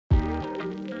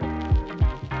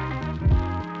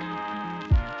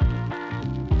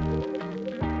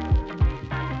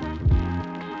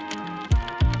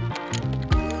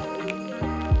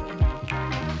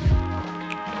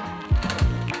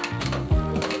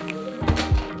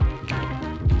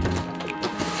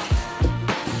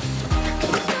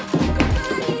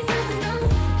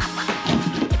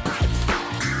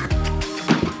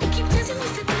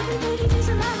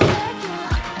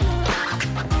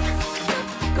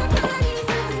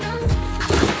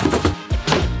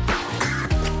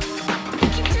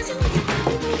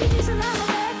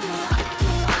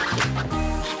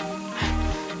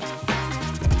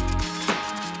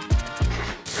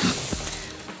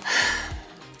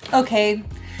Okay,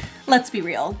 let's be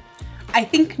real. I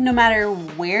think no matter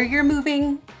where you're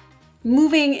moving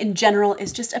in general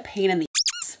is just a pain in the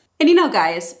ass. And you know,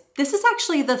 guys, this is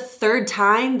actually the third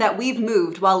time that we've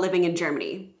moved while living in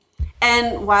Germany.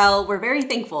 And while we're very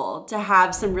thankful to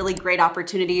have some really great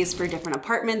opportunities for different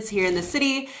apartments here in the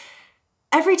city,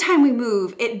 every time we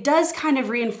move, it does kind of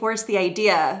reinforce the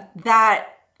idea that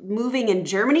moving in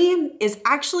Germany is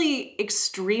actually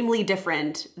extremely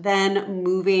different than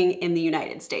moving in the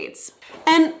United States.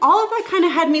 And all of that kind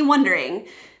of had me wondering,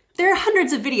 there are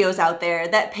hundreds of videos out there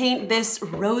that paint this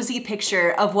rosy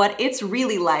picture of what it's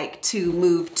really like to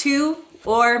move to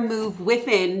or move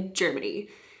within Germany.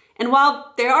 And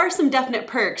while there are some definite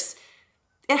perks,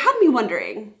 it had me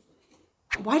wondering,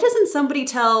 why doesn't somebody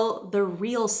tell the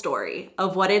real story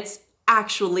of what it's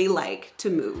actually like to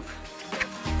move?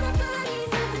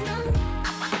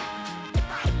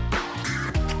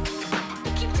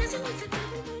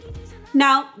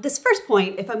 Now, this first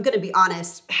point, if I'm gonna be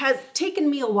honest, has taken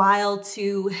me a while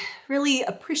to really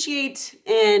appreciate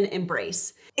and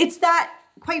embrace. It's that,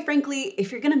 quite frankly,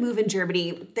 if you're gonna move in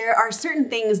Germany, there are certain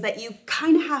things that you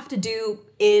kind of have to do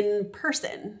in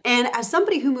person. And as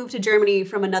somebody who moved to Germany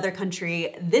from another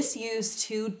country, this used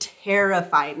to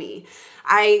terrify me.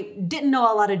 I didn't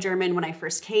know a lot of German when I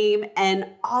first came, and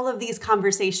all of these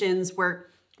conversations were,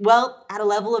 well, at a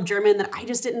level of German that I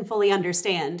just didn't fully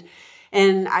understand.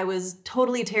 And I was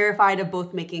totally terrified of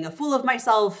both making a fool of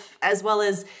myself as well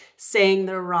as saying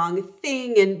the wrong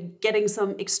thing and getting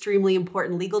some extremely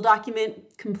important legal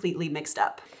document completely mixed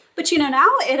up. But you know, now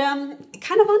it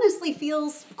kind of honestly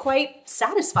feels quite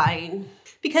satisfying.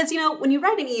 Because, you know, when you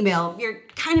write an email, you're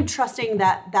kind of trusting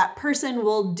that that person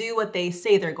will do what they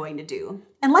say they're going to do.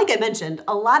 And like I mentioned,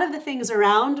 a lot of the things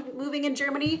around moving in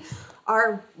Germany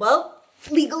are, well,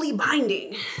 legally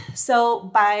binding. So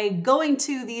by going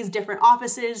to these different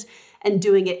offices and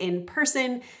doing it in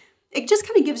person, it just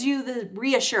kind of gives you the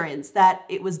reassurance that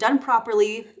it was done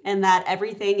properly and that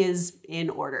everything is in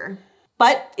order.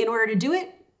 But in order to do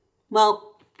it,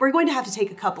 well, we're going to have to take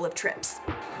a couple of trips.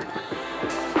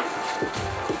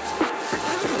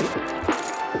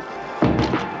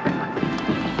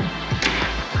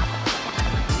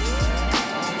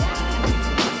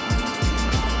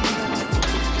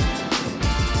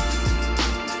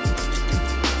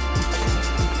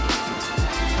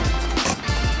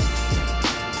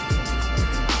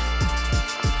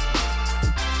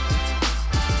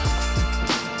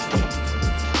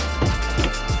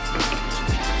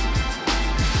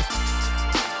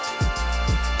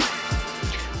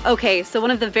 Okay, so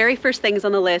one of the very first things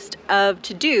on the list of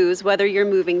to-dos, whether you're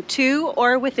moving to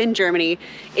or within Germany,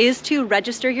 is to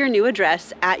register your new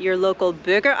address at your local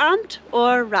Bürgeramt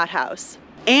or Rathaus.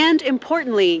 And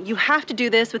importantly, you have to do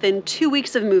this within 2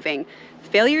 weeks of moving.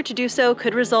 Failure to do so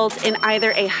could result in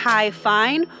either a high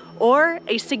fine or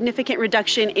a significant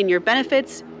reduction in your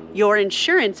benefits, your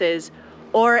insurances,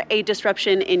 or a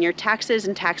disruption in your taxes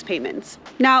and tax payments.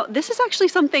 Now, this is actually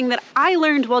something that I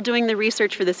learned while doing the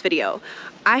research for this video.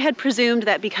 I had presumed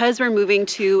that because we're moving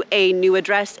to a new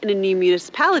address in a new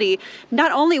municipality,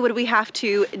 not only would we have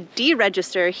to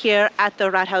deregister here at the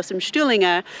Rathaus im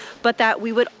Stühlinge, but that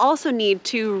we would also need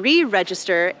to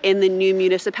re-register in the new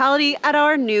municipality at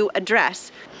our new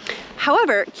address.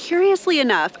 However, curiously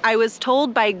enough, I was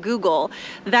told by Google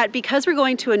that because we're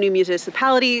going to a new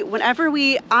municipality, whenever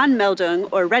we Anmeldung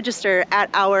or register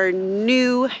at our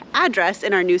new address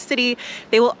in our new city,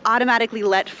 they will automatically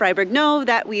let Freiburg know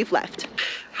that we've left.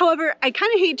 However, I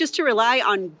kind of hate just to rely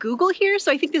on Google here,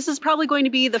 so I think this is probably going to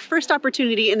be the first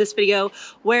opportunity in this video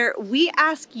where we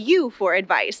ask you for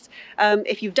advice.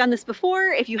 If you've done this before,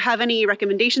 if you have any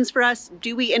recommendations for us,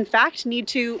 do we in fact need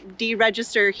to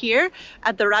deregister here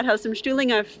at the Rathaus im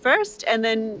Stühlinge first and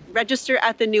then register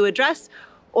at the new address,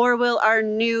 or will our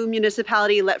new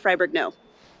municipality let Freiburg know?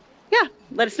 Yeah,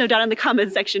 let us know down in the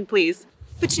comments section, please.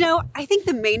 But you know, I think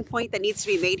the main point that needs to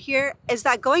be made here is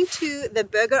that going to the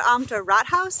Bürgeramt or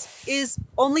Rathaus is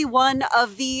only one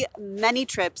of the many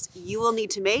trips you will need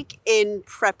to make in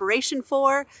preparation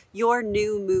for your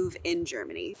new move in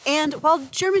Germany. And while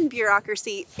German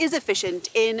bureaucracy is efficient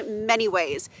in many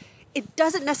ways, it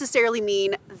doesn't necessarily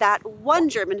mean that one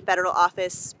German federal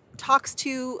office talks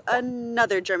to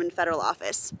another German federal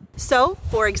office. So,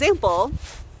 for example,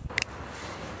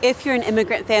 if you're an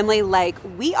immigrant family like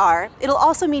we are, it'll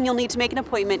also mean you'll need to make an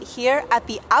appointment here at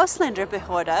the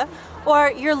Ausländerbehörde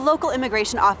or your local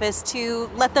immigration office to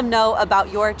let them know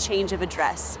about your change of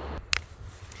address.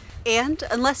 And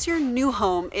unless your new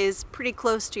home is pretty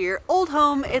close to your old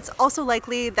home, it's also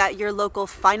likely that your local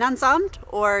Finanzamt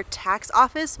or tax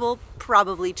office will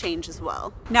probably change as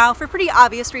well. Now, for pretty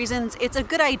obvious reasons, it's a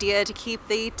good idea to keep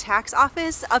the tax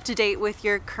office up to date with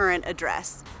your current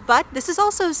address. But this is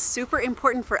also super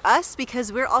important for us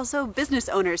because we're also business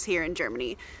owners here in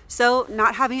Germany. So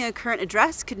not having a current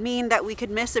address could mean that we could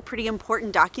miss a pretty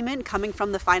important document coming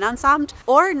from the Finanzamt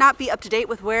or not be up to date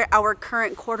with where our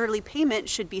current quarterly payment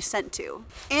should be sent to.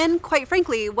 And quite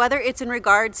frankly, whether it's in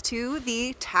regards to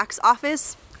the tax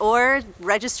office or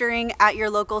registering at your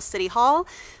local city hall,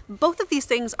 both of these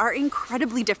things are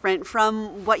incredibly different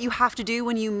from what you have to do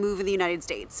when you move in the United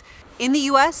States. In the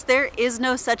US, there is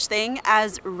no such thing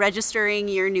as registering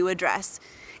your new address.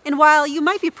 And while you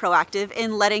might be proactive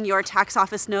in letting your tax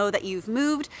office know that you've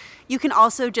moved, you can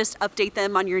also just update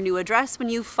them on your new address when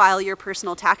you file your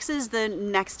personal taxes the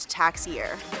next tax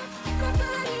year.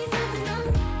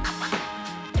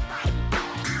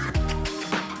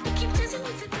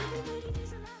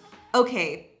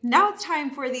 Okay, now it's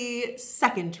time for the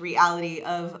second reality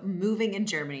of moving in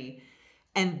Germany,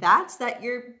 and that's that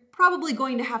you're probably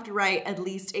going to have to write at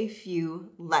least a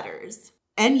few letters.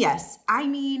 And yes, I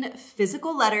mean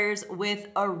physical letters with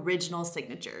original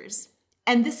signatures.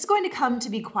 And this is going to come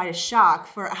to be quite a shock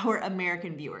for our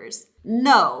American viewers.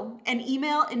 No, an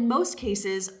email in most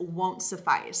cases won't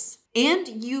suffice. And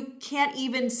you can't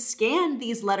even scan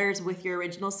these letters with your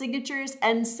original signatures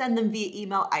and send them via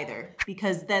email either,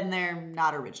 because then they're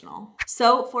not original.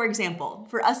 So for example,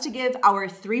 for us to give our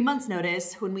 3 months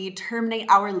notice when we terminate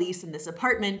our lease in this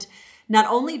apartment, not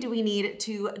only do we need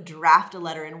to draft a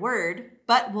letter in Word,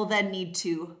 but we'll then need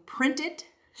to print it,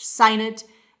 sign it,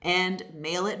 and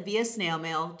mail it via snail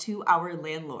mail to our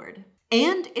landlord.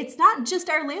 And it's not just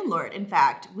our landlord, in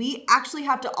fact. We actually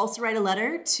have to also write a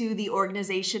letter to the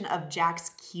organization of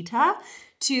Jack's Kita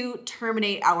to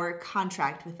terminate our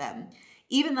contract with them,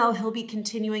 even though he'll be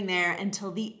continuing there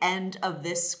until the end of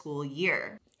this school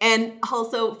year. And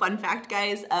also, fun fact,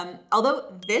 guys,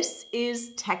 although this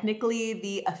is technically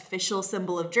the official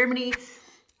symbol of Germany,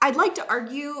 I'd like to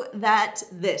argue that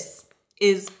this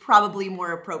is probably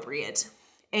more appropriate.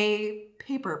 A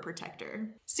paper protector.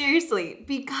 Seriously,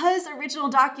 because original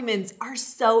documents are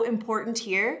so important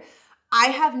here, I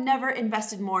have never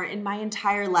invested more in my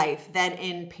entire life than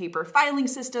in paper filing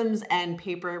systems and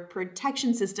paper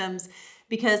protection systems,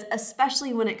 because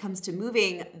especially when it comes to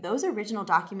moving, those original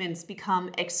documents become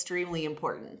extremely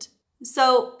important.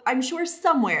 So I'm sure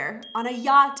somewhere on a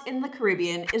yacht in the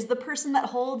Caribbean is the person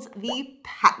that holds the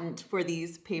patent for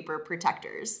these paper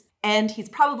protectors. And he's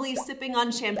probably sipping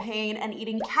on champagne and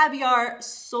eating caviar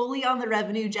solely on the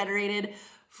revenue generated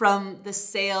from the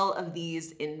sale of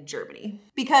these in Germany.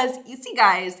 Because you see,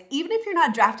 guys, even if you're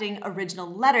not drafting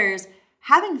original letters,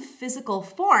 having physical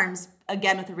forms,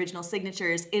 again with original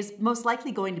signatures, is most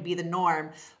likely going to be the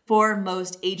norm for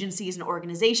most agencies and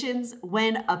organizations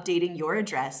when updating your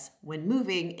address when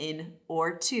moving in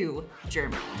or to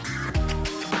Germany.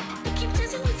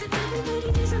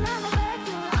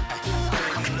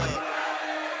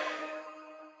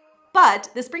 But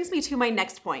this brings me to my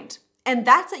next point, and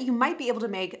that's that you might be able to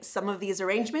make some of these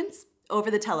arrangements over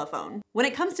the telephone. When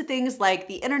it comes to things like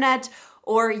the internet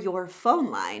or your phone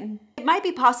line, it might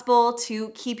be possible to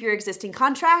keep your existing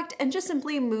contract and just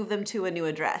simply move them to a new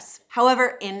address.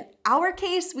 However, in our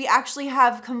case, we actually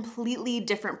have completely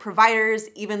different providers,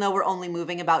 even though we're only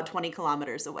moving about 20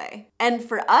 kilometers away. And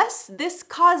for us, this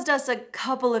caused us a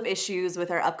couple of issues with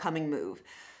our upcoming move.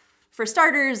 For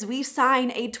starters, we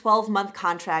sign a 12-month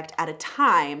contract at a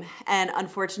time, and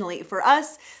unfortunately for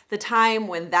us, the time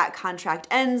when that contract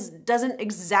ends doesn't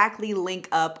exactly link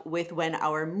up with when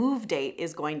our move date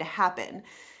is going to happen.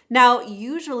 Now,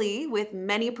 usually with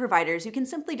many providers, you can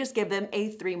simply just give them a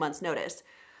 3 months notice.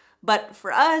 But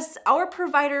for us, our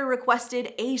provider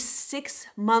requested a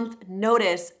 6-month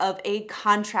notice of a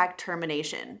contract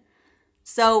termination.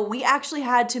 So we actually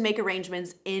had to make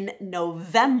arrangements in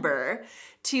November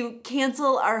to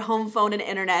cancel our home phone and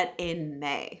internet in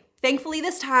May. Thankfully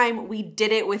this time we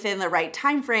did it within the right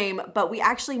time frame, but we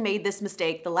actually made this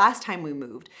mistake the last time we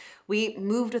moved. We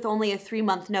moved with only a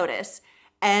 3-month notice.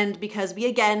 And because we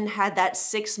again had that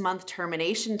 6-month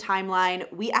termination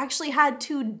timeline, we actually had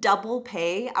to double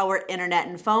pay our internet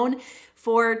and phone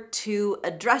for 2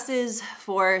 addresses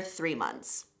for 3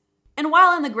 months. And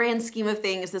while in the grand scheme of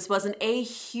things, this wasn't a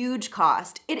huge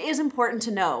cost, it is important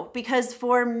to know because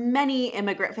for many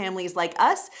immigrant families like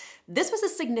us, this was a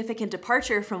significant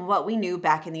departure from what we knew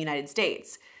back in the United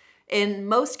States. In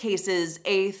most cases,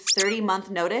 a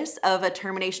 30-month notice of a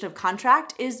termination of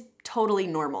contract is totally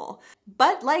normal.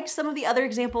 But like some of the other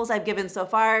examples I've given so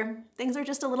far, things are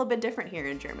just a little bit different here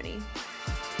in Germany.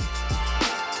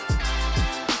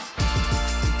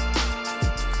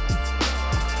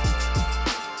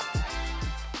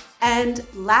 And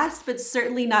last but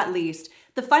certainly not least,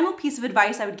 the final piece of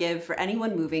advice I would give for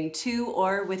anyone moving to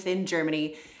or within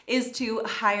Germany is to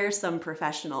hire some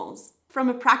professionals. From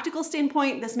a practical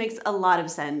standpoint, this makes a lot of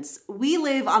sense. We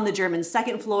live on the German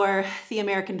second floor, the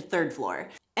American third floor,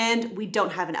 and we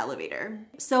don't have an elevator.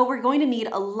 So we're going to need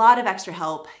a lot of extra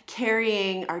help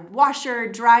carrying our washer,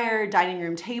 dryer, dining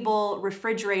room table,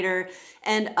 refrigerator,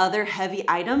 and other heavy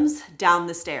items down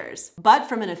the stairs. But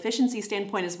from an efficiency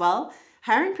standpoint as well,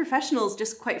 hiring professionals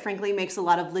just quite frankly makes a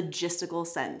lot of logistical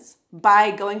sense. By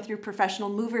going through professional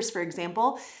movers, for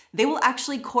example, they will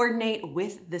actually coordinate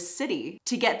with the city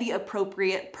to get the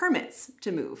appropriate permits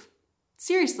to move.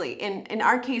 Seriously, in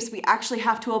our case, we actually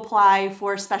have to apply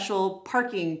for special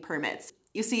parking permits.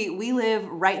 You see, we live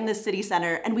right in the city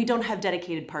center and we don't have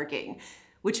dedicated parking,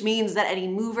 which means that any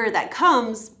mover that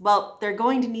comes, well, they're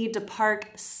going to need to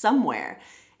park somewhere.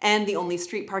 And the only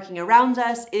street parking around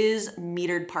us is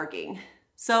metered parking.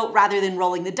 So rather than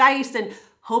rolling the dice and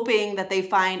hoping that they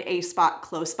find a spot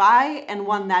close by and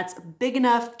one that's big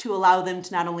enough to allow them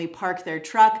to not only park their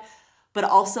truck, but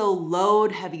also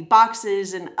load heavy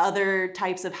boxes and other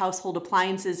types of household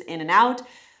appliances in and out,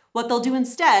 what they'll do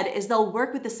instead is they'll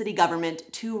work with the city government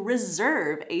to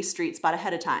reserve a street spot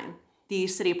ahead of time. The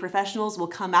city professionals will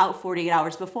come out 48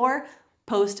 hours before,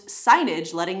 post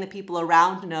signage letting the people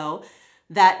around know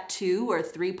that 2 or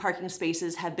 3 parking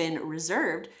spaces have been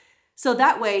reserved. So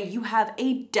that way you have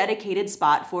a dedicated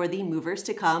spot for the movers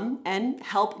to come and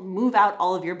help move out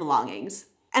all of your belongings.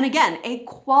 And again, a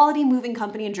quality moving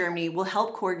company in Germany will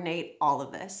help coordinate all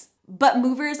of this. But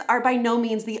movers are by no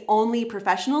means the only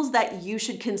professionals that you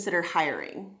should consider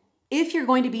hiring. If you're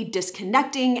going to be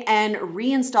disconnecting and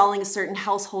reinstalling certain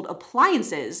household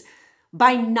appliances,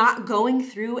 by not going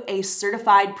through a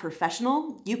certified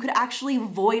professional, you could actually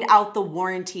void out the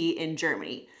warranty in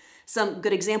Germany. Some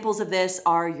good examples of this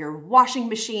are your washing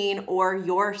machine or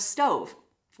your stove,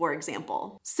 for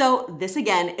example. So this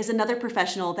again is another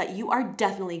professional that you are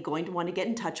definitely going to want to get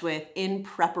in touch with in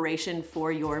preparation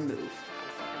for your move.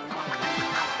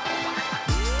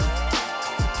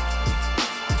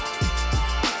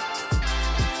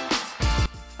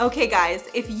 Okay guys,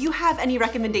 if you have any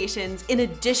recommendations in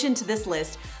addition to this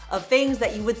list of things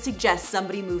that you would suggest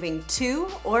somebody moving to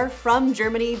or from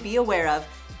Germany be aware of,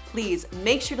 please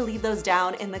make sure to leave those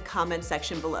down in the comment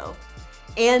section below.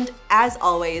 And as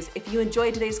always, if you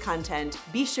enjoyed today's content,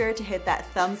 be sure to hit that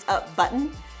thumbs up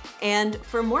button. And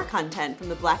for more content from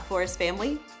the Black Forest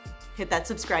family, hit that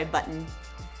subscribe button.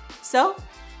 So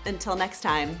until next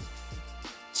time,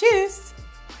 tschüss!